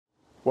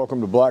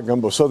Welcome to Black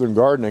Gumbo Southern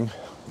Gardening.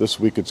 This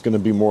week it's going to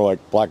be more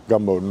like Black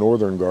Gumbo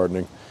Northern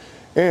Gardening.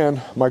 And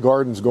my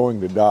garden's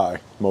going to die,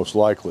 most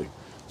likely.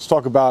 Let's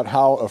talk about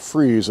how a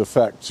freeze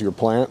affects your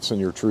plants and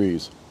your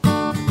trees.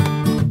 If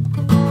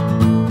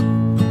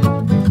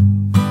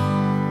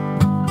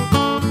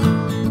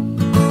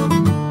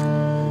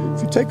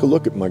you take a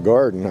look at my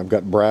garden, I've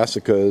got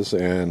brassicas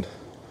and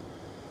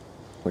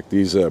like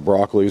these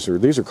broccolis, or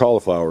these are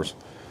cauliflowers.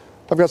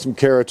 I've got some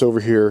carrots over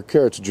here.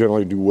 Carrots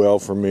generally do well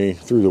for me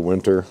through the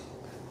winter.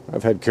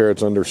 I've had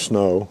carrots under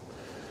snow.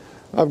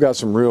 I've got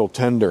some real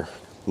tender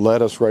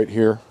lettuce right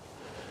here.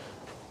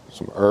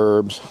 Some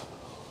herbs.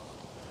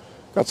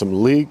 Got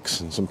some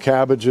leeks and some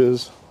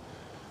cabbages.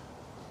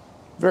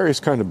 Various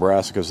kind of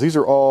brassicas. These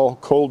are all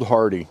cold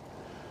hardy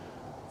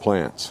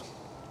plants.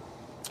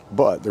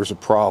 But there's a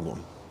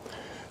problem.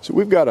 So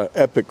we've got an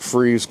epic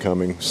freeze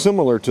coming,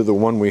 similar to the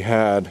one we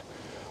had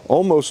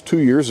almost 2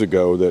 years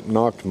ago that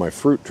knocked my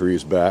fruit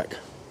trees back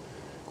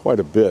quite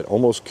a bit.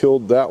 Almost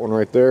killed that one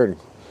right there. And,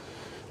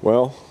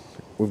 well,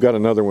 we've got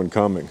another one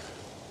coming.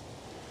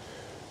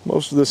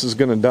 Most of this is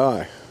going to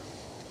die.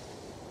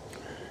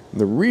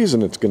 And the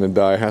reason it's going to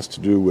die has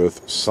to do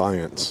with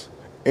science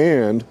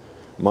and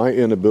my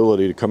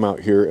inability to come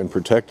out here and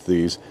protect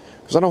these,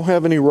 because I don't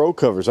have any row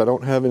covers. I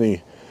don't have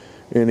any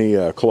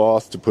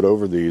cloth to put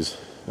over these.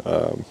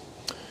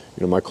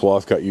 My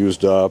cloth got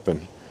used up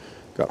and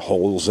got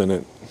holes in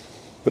it.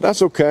 But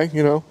that's okay,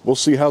 we'll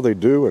see how they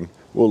do and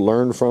we'll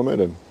learn from it.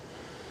 And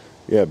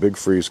yeah, big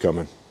freeze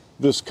coming.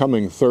 This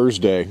coming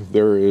Thursday,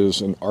 there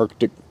is an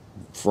Arctic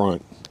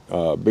front,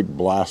 big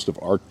blast of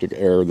Arctic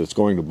air that's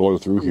going to blow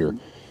through here.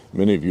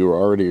 Many of you are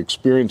already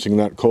experiencing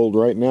that cold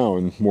right now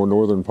in more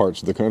northern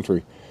parts of the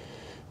country.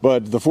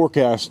 But the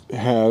forecast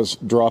has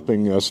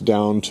dropping us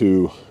down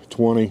to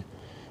 20,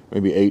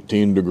 maybe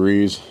 18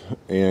 degrees,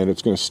 and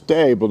it's going to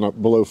stay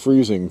below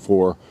freezing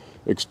for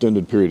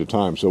extended period of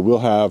time. So we'll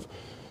have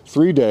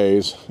 3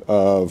 days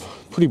of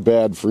pretty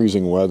bad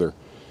freezing weather.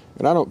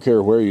 And I don't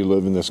care where you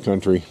live in this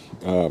country,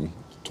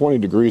 20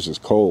 degrees is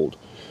cold.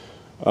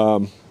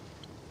 And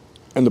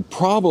the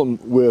problem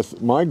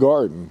with my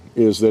garden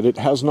is that it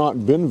has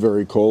not been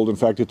very cold. In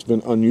fact, it's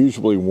been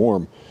unusually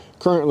warm.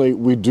 Currently,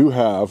 we do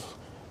have,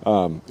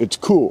 it's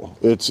cool.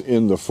 It's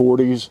in the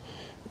 40s,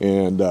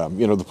 and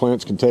the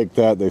plants can take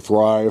that, they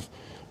thrive.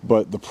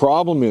 But the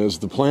problem is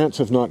the plants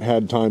have not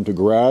had time to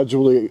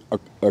gradually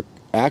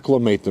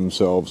acclimate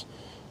themselves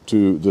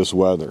to this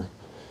weather.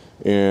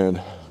 And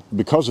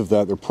because of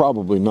that, they're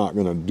probably not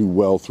going to do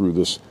well through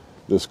this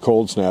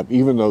cold snap,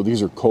 even though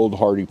these are cold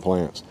hardy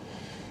plants.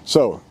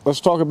 So let's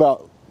talk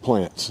about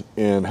plants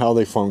and how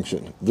they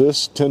function.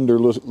 This tender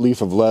leaf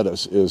of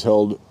lettuce is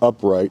held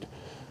upright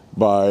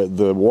by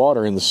the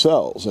water in the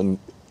cells. And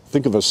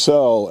think of a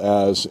cell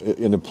as,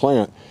 in a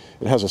plant,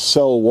 it has a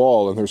cell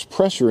wall, and there's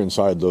pressure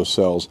inside those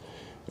cells,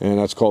 and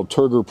that's called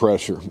turgor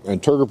pressure.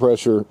 And turgor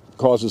pressure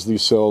causes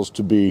these cells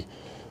to be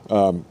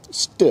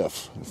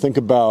stiff. Think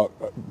about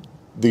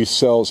these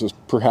cells as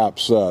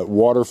perhaps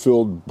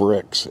water-filled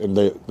bricks, and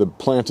the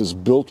plant is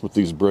built with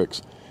these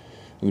bricks.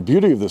 And the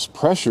beauty of this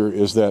pressure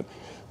is that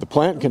the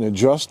plant can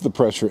adjust the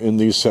pressure in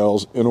these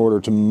cells in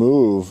order to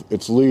move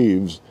its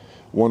leaves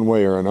one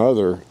way or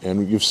another.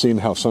 And you've seen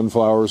how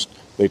sunflowers,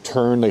 they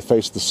turn, they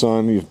face the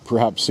sun. You've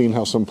perhaps seen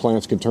how some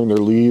plants can turn their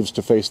leaves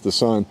to face the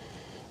sun.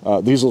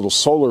 These little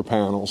solar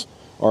panels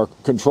are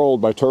controlled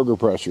by turgor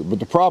pressure. But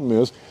the problem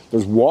is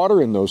there's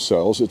water in those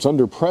cells. It's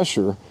under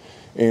pressure.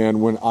 And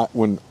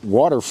when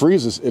water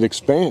freezes, it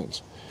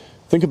expands.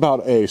 Think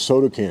about a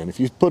soda can. If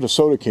you put a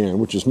soda can,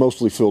 which is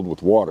mostly filled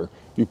with water,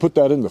 if you put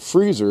that in the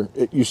freezer,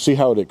 you see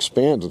how it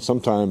expands, and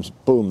sometimes,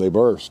 boom, they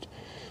burst.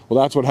 Well,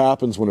 that's what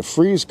happens when a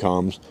freeze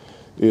comes,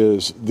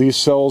 is these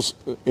cells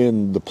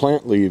in the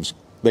plant leaves,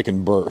 they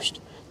can burst.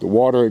 The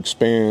water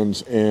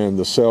expands and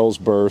the cells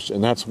burst,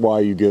 and that's why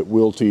you get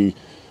wilty,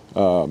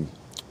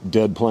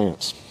 dead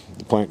plants.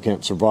 The plant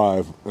can't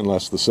survive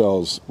unless the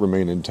cells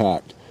remain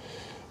intact.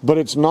 But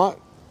it's not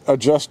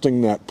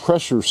adjusting that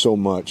pressure so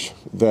much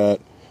that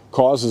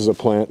causes a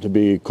plant to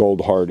be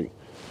cold hardy.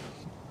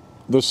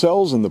 The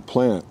cells in the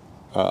plant,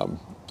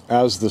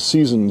 as the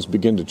seasons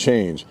begin to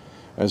change,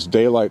 as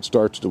daylight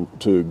starts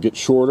to get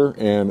shorter,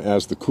 and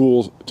as the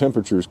cool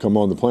temperatures come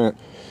on the plant,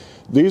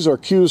 these are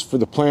cues for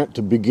the plant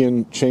to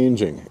begin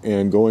changing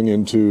and going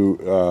into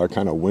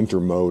kind of winter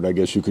mode, I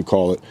guess you could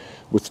call it.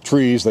 With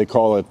trees, they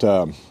call it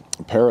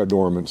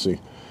paradormancy.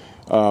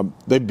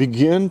 They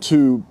begin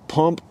to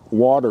pump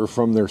water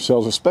from their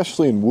cells,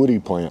 especially in woody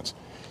plants.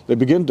 They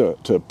begin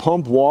to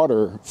pump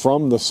water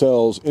from the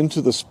cells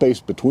into the space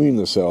between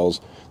the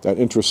cells, that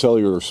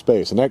intracellular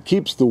space, and that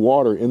keeps the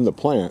water in the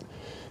plant.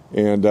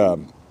 And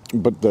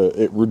but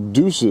it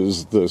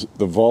reduces the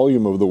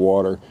volume of the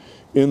water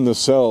in the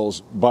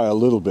cells by a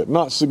little bit,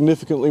 not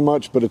significantly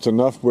much, but it's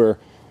enough where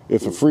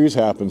if a freeze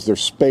happens,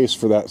 there's space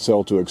for that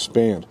cell to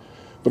expand.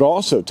 But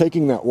also,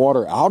 taking that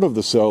water out of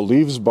the cell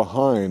leaves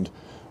behind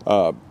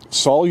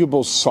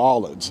soluble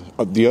solids,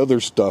 the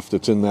other stuff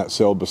that's in that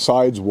cell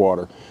besides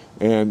water.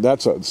 And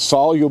that's a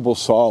soluble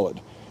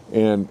solid.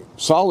 and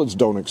solids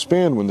don't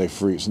expand when they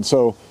freeze. And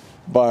so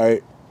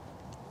by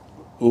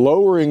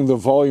lowering the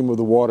volume of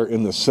the water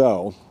in the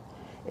cell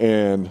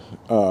and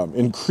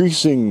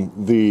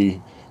increasing the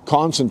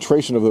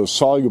concentration of those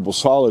soluble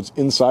solids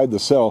inside the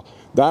cell,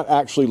 that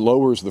actually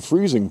lowers the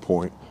freezing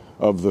point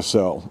of the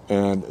cell.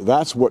 And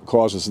that's what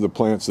causes the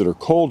plants that are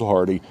cold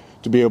hardy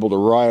to be able to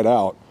ride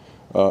out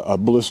a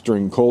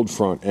blistering cold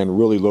front and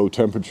really low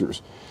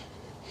temperatures.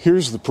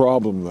 Here's the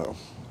problem though.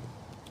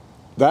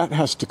 That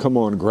has to come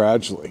on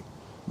gradually.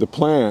 The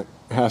plant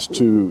has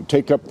to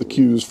take up the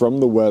cues from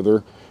the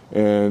weather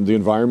and the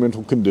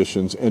environmental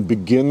conditions and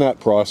begin that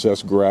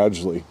process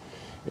gradually.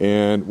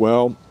 And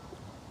well,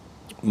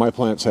 my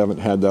plants haven't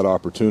had that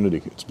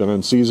opportunity. It's been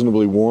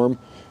unseasonably warm,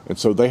 and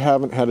so they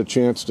haven't had a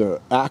chance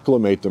to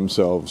acclimate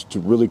themselves to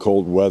really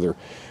cold weather.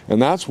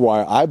 And that's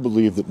why I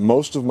believe that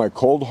most of my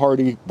cold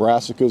hardy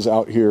brassicas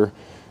out here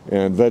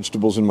and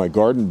vegetables in my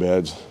garden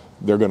beds,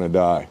 they're going to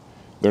die.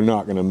 They're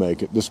not going to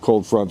make it. This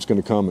cold front's going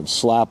to come and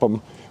slap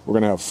them. We're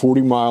going to have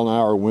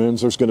 40-mile-an-hour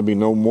winds. There's going to be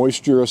no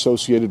moisture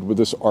associated with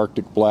this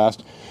Arctic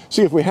blast.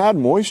 See, if we had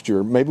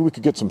moisture, maybe we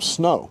could get some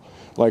snow.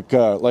 Like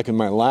in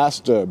my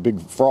last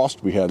big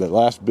frost we had, that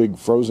last big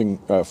frozen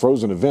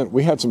event,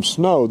 we had some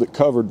snow that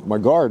covered my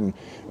garden,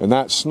 and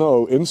that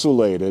snow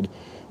insulated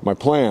my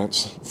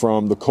plants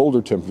from the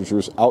colder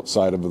temperatures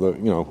outside of the,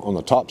 on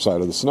the top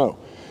side of the snow.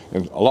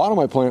 And a lot of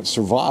my plants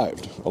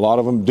survived. A lot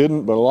of them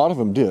didn't, but a lot of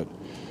them did.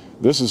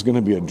 This is going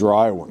to be a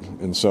dry one,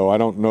 and so I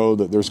don't know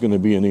that there's going to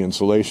be any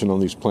insulation on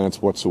these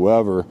plants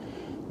whatsoever.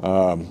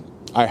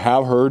 I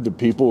have heard that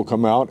people will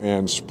come out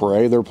and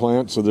spray their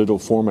plants so that it'll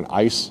form an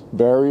ice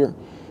barrier,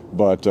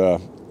 but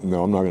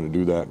no, I'm not going to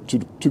do that.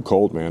 Too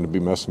cold, man, to be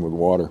messing with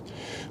water.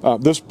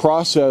 This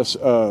process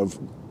of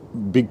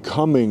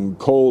becoming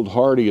cold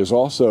hardy is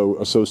also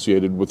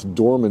associated with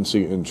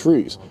dormancy in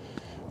trees.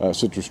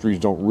 Citrus trees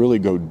don't really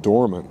go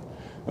dormant,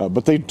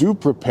 but they do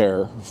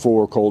prepare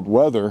for cold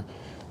weather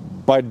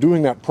by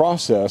doing that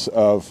process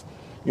of,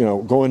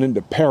 going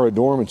into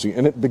paradormancy,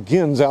 and it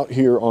begins out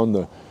here on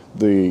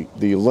the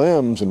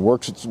limbs and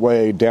works its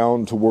way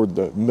down toward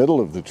the middle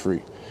of the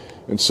tree.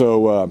 And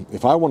so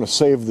if I want to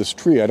save this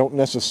tree, I don't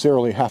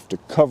necessarily have to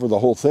cover the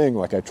whole thing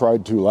like I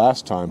tried to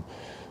last time.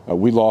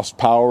 We lost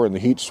power, and the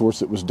heat source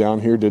that was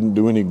down here didn't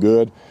do any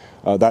good.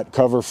 That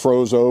cover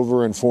froze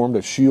over and formed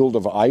a shield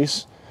of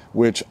ice,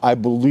 which I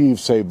believe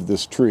saved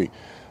this tree.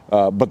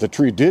 But the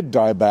tree did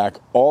die back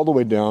all the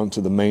way down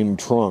to the main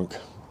trunk,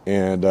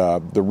 and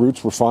the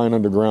roots were fine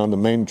underground. The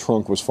main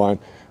trunk was fine,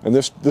 and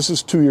this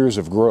is 2 years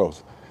of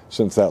growth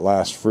since that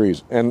last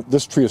freeze. And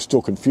this tree is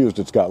still confused.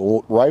 It's got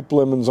ripe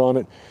lemons on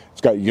it, it's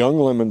got young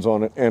lemons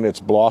on it, and it's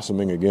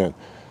blossoming again.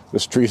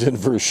 This tree's in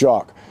for a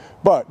shock.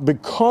 But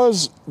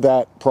because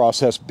that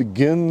process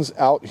begins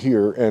out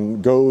here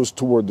and goes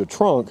toward the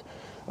trunk,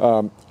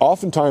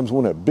 oftentimes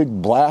when a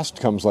big blast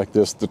comes like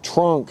this, the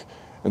trunk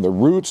and the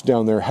roots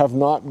down there have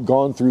not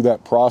gone through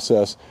that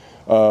process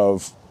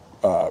of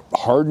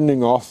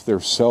hardening off their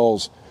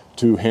cells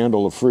to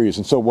handle a freeze.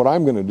 And so what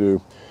I'm going to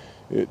do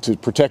to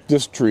protect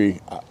this tree,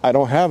 I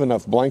don't have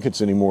enough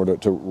blankets anymore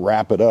to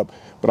wrap it up,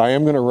 but I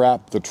am going to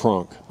wrap the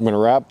trunk. I'm going to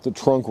wrap the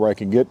trunk where I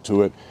can get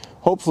to it,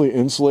 hopefully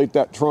insulate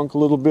that trunk a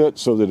little bit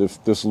so that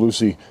if this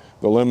Lucy,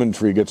 the lemon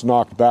tree, gets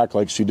knocked back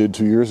like she did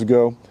 2 years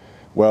ago,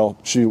 well,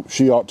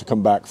 she ought to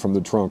come back from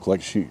the trunk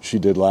like she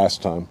did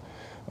last time.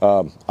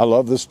 I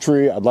love this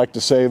tree. I'd like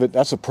to save it.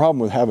 That's a problem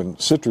with having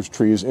citrus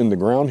trees in the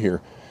ground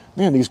here.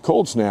 Man, these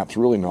cold snaps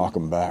really knock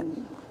them back.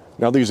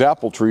 Now these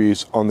apple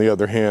trees, on the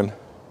other hand,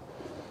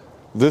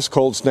 this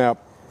cold snap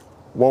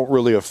won't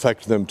really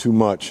affect them too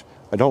much,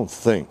 I don't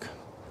think.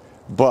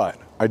 But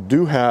I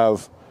do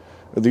have,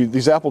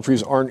 these apple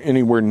trees aren't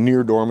anywhere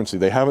near dormancy.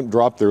 They haven't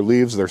dropped their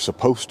leaves. They're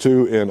supposed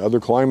to in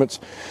other climates.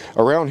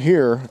 Around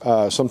here,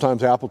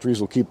 sometimes apple trees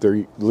will keep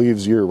their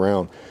leaves year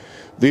round.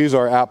 These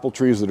are apple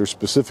trees that are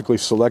specifically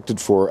selected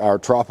for our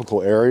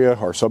tropical area,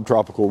 our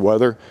subtropical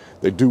weather.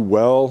 They do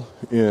well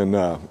in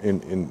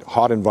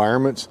hot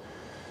environments.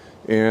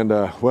 And,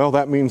 well,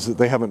 that means that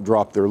they haven't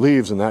dropped their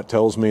leaves, and that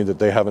tells me that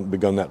they haven't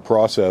begun that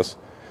process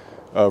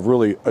of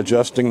really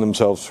adjusting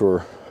themselves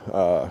for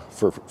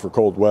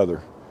cold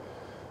weather.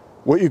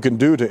 What you can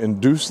do to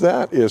induce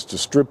that is to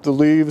strip the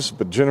leaves,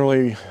 but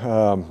generally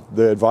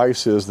the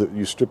advice is that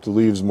you strip the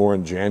leaves more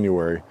in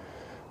January.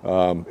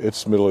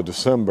 It's middle of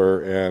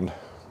December, and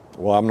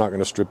well, I'm not going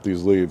to strip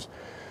these leaves.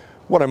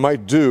 What I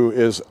might do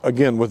is,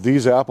 again, with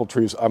these apple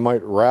trees, I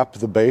might wrap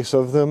the base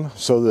of them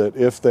so that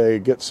if they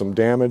get some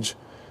damage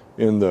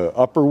in the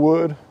upper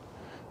wood,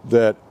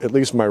 that at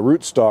least my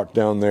rootstock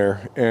down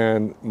there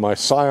and my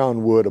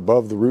scion wood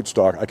above the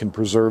rootstock, I can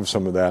preserve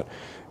some of that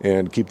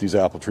and keep these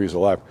apple trees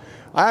alive.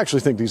 I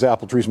actually think these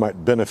apple trees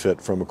might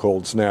benefit from a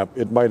cold snap.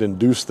 It might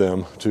induce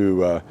them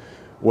to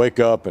wake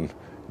up and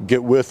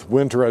get with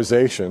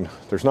winterization.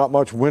 There's not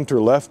much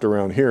winter left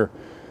around here,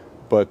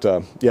 but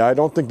yeah, I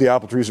don't think the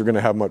apple trees are going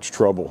to have much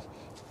trouble.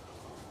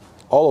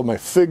 All of my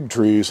fig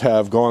trees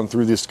have gone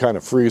through this kind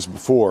of freeze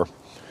before,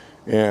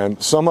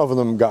 and some of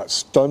them got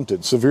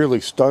stunted, severely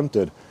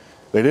stunted.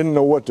 They didn't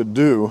know what to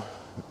do,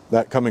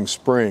 that coming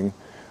spring.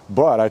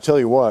 But I tell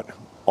you what,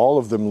 all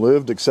of them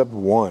lived except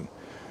one.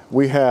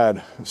 We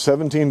had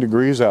 17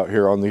 degrees out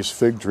here on these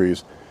fig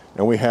trees,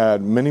 and we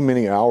had many,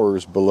 many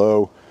hours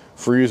below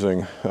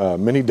freezing,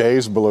 many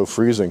days below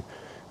freezing.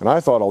 And I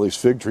thought all these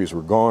fig trees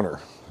were goner.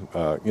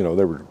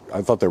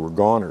 I thought they were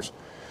goners.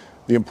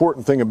 The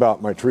important thing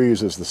about my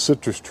trees is the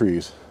citrus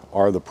trees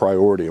are the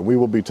priority, and we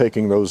will be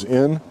taking those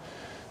in,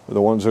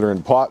 the ones that are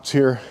in pots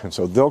here, and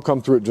so they'll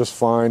come through it just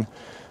fine.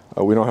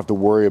 We don't have to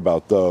worry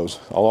about those.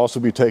 I'll also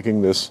be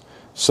taking this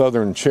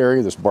southern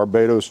cherry, this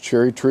Barbados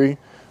cherry tree.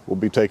 We'll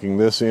be taking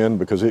this in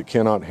because it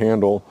cannot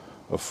handle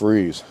a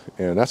freeze,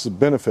 and that's the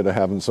benefit of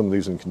having some of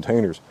these in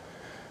containers.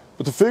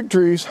 But the fig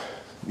trees,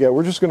 yeah,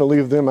 we're just going to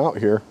leave them out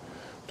here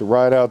to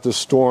ride out this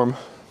storm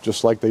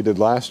just like they did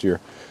last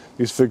year.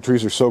 These fig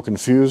trees are so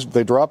confused.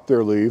 They drop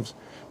their leaves,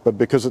 but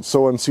because it's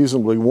so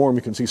unseasonably warm,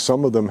 you can see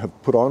some of them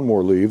have put on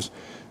more leaves,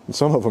 and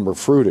some of them are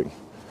fruiting.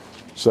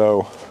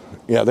 So,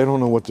 yeah, they don't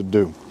know what to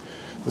do.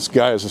 This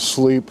guy is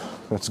asleep.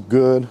 That's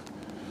good.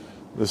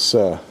 This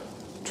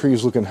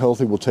tree's looking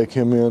healthy. We'll take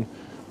him in.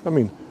 I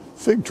mean,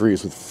 fig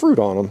trees with fruit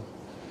on them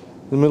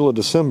in the middle of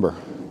December.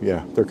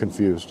 Yeah, they're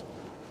confused.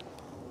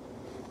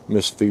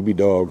 Miss Phoebe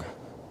dog.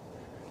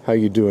 How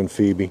you doing,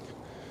 Phoebe?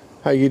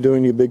 How you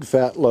doing, you big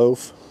fat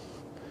loaf?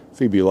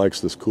 Phoebe likes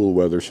this cool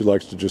weather. She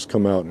likes to just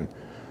come out and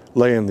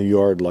lay in the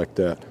yard like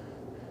that.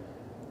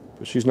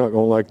 But she's not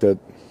going to like that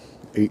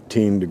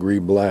 18-degree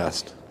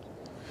blast.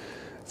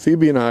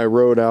 Phoebe and I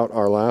rode out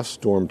our last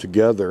storm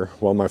together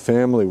while my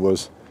family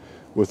was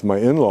with my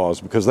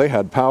in-laws because they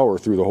had power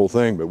through the whole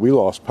thing, but we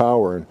lost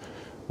power, and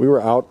we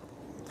were out,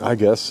 I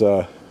guess,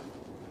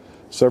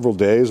 several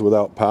days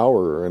without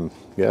power, and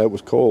yeah, it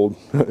was cold.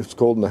 It was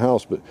cold in the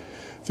house, but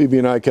Phoebe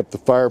and I kept the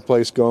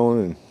fireplace going,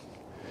 and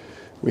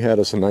we had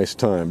us a nice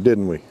time,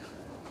 didn't we?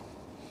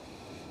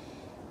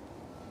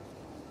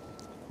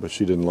 But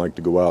she didn't like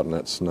to go out in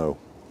that snow.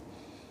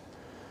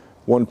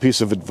 One piece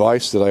of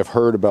advice that I've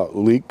heard about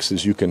leeks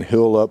is you can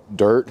hill up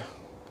dirt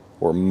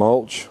or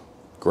mulch,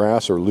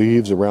 grass or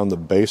leaves around the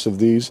base of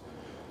these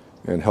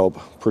and help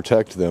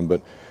protect them.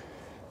 But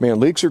man,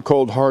 leeks are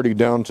cold hardy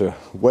down to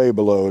way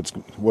below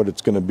what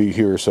it's going to be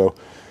here. So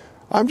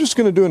I'm just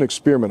going to do an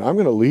experiment. I'm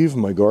going to leave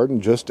my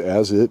garden just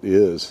as it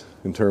is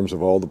in terms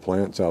of all the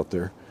plants out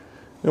there.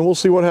 And we'll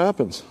see what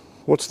happens.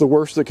 What's the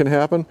worst that can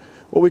happen?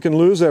 Well, we can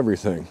lose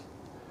everything.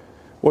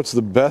 What's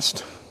the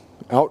best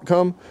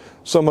outcome?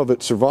 Some of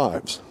it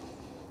survives.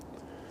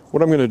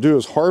 What I'm going to do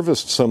is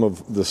harvest some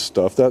of this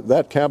stuff.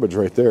 That cabbage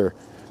right there,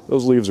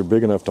 those leaves are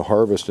big enough to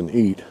harvest and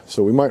eat.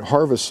 So we might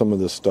harvest some of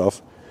this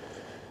stuff,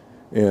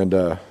 and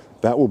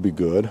that will be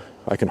good.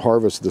 I can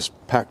harvest this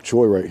pak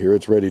choi right here.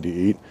 It's ready to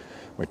eat.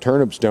 My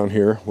turnips down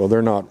here, well,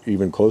 they're not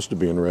even close to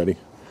being ready.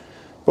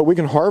 But we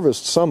can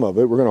harvest some of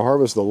it. We're going to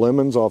harvest the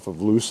lemons off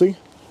of Lucy.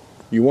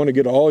 You want to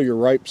get all your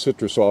ripe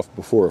citrus off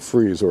before a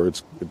freeze, or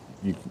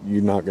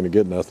you're not going to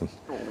get nothing.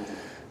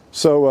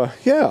 So,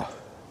 yeah,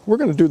 we're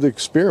going to do the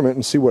experiment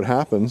and see what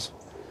happens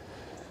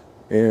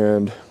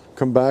and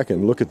come back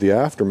and look at the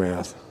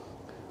aftermath.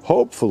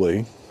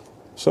 Hopefully,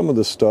 some of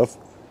this stuff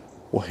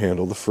will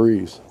handle the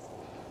freeze.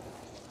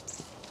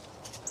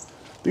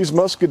 These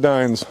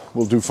muscadines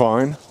will do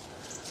fine.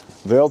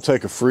 They'll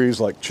take a freeze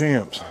like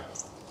champs.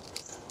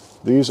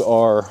 These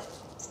are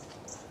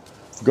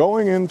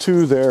going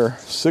into their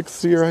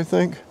 6th year, I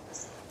think.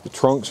 The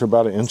trunks are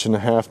about 1.5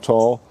 inches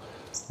tall,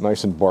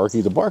 nice and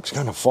barky. The bark's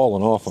kind of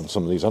fallen off on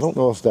some of these. I don't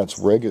know if that's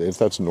regular, if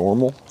that's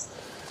normal.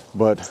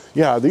 But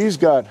yeah, these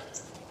got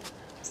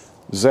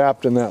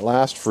zapped in that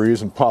last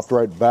freeze and popped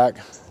right back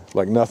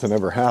like nothing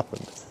ever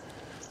happened.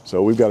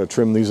 So we've got to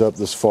trim these up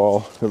this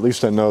fall. At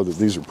least I know that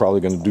these are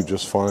probably going to do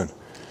just fine.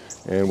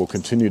 And we'll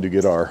continue to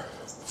get our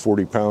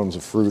 40 pounds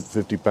of fruit,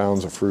 50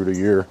 pounds of fruit a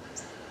year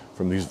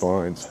from these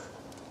vines.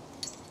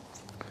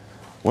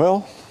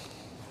 Well,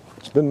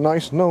 it's been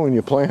nice knowing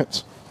you,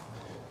 plants.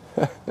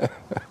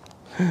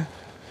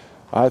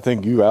 I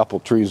think you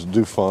apple trees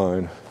do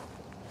fine.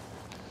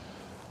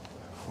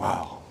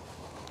 Wow.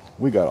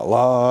 We got a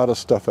lot of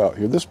stuff out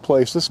here. This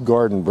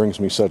garden brings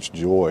me such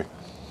joy.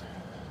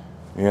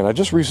 And I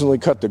just recently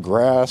cut the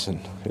grass,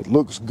 and it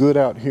looks good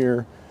out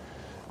here.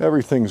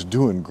 Everything's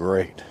doing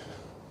great.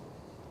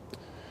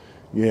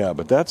 Yeah,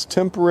 but that's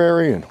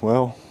temporary, and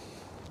well,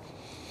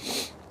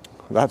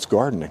 that's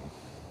gardening.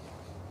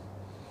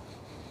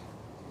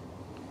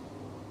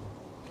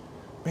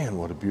 Man,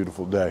 what a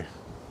beautiful day.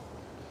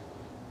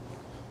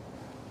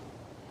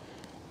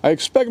 I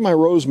expect my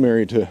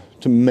rosemary to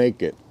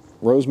make it.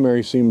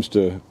 Rosemary seems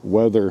to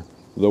weather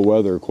the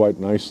weather quite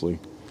nicely.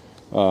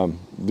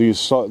 These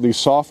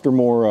softer,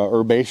 more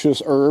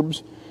herbaceous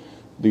herbs,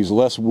 these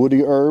less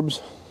woody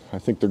herbs, I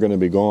think they're going to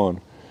be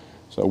gone.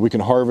 So we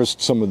can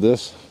harvest some of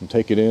this and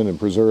take it in and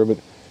preserve it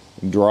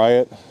and dry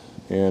it.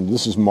 And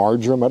this is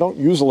marjoram. I don't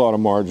use a lot of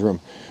marjoram.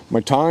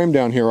 My thyme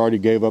down here already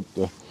gave up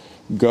the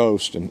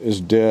ghost and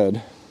is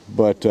dead.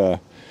 But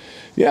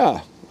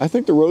yeah, I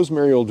think the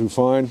rosemary will do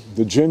fine.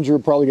 The ginger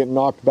will probably get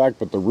knocked back,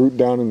 but the root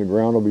down in the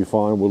ground will be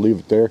fine. We'll leave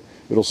it there.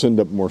 It'll send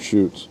up more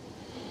shoots.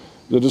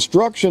 The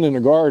destruction in a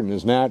garden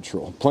is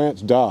natural.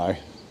 Plants die.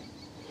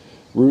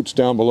 Roots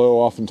down below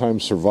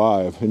oftentimes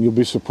survive, and you'll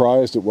be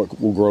surprised at what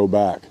will grow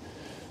back.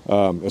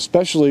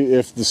 Especially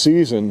if the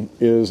season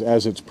is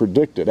as it's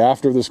predicted.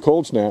 After this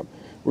cold snap,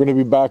 we're going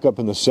to be back up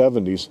in the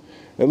 70s,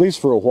 at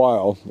least for a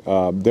while.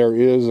 There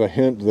is a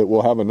hint that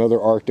we'll have another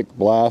Arctic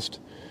blast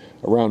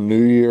around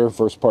New Year,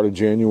 first part of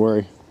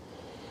January.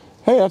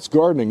 Hey, that's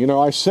gardening. You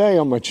know, I say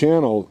on my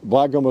channel,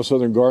 Black Gumbo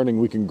Southern Gardening,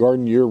 we can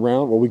garden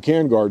year-round. Well, we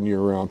can garden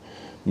year-round.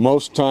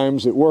 Most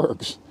times it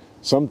works.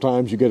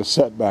 Sometimes you get a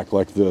setback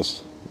like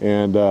this.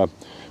 And,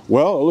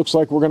 well, it looks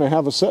like we're going to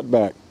have a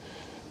setback.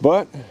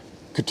 But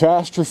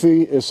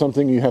catastrophe is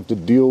something you have to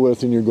deal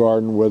with in your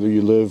garden, whether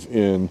you live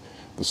in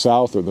the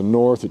south or the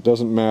north. It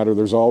doesn't matter.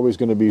 There's always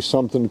going to be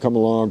something come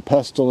along: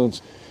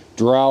 pestilence,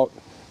 drought,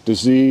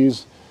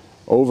 disease,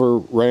 over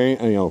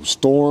rain,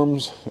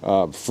 storms,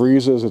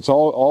 freezes. It's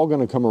all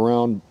going to come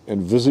around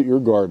and visit your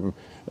garden,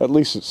 at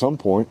least at some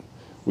point.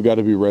 We got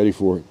to be ready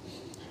for it.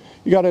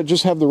 You got to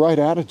just have the right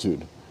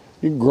attitude.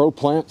 You can grow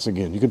plants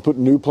again. You can put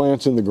new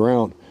plants in the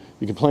ground.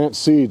 You can plant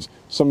seeds.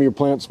 Some of your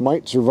plants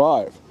might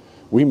survive.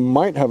 We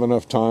might have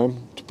enough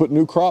time to put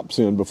new crops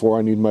in before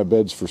I need my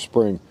beds for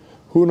spring.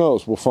 Who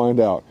knows? We'll find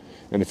out.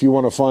 And if you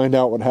want to find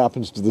out what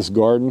happens to this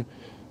garden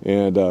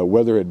and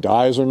whether it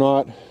dies or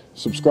not,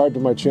 subscribe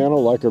to my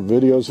channel, like our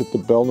videos, hit the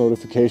bell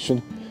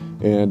notification,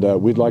 and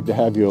we'd like to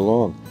have you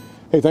along.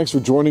 Hey, thanks for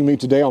joining me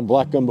today on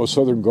Black Gumbo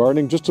Southern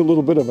Gardening. Just a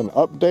little bit of an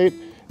update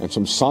and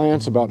some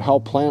science about how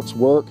plants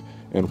work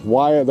and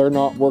why they're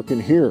not working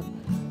here.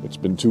 It's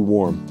been too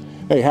warm.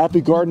 Hey,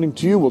 happy gardening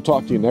to you. We'll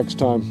talk to you next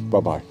time.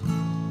 Bye-bye.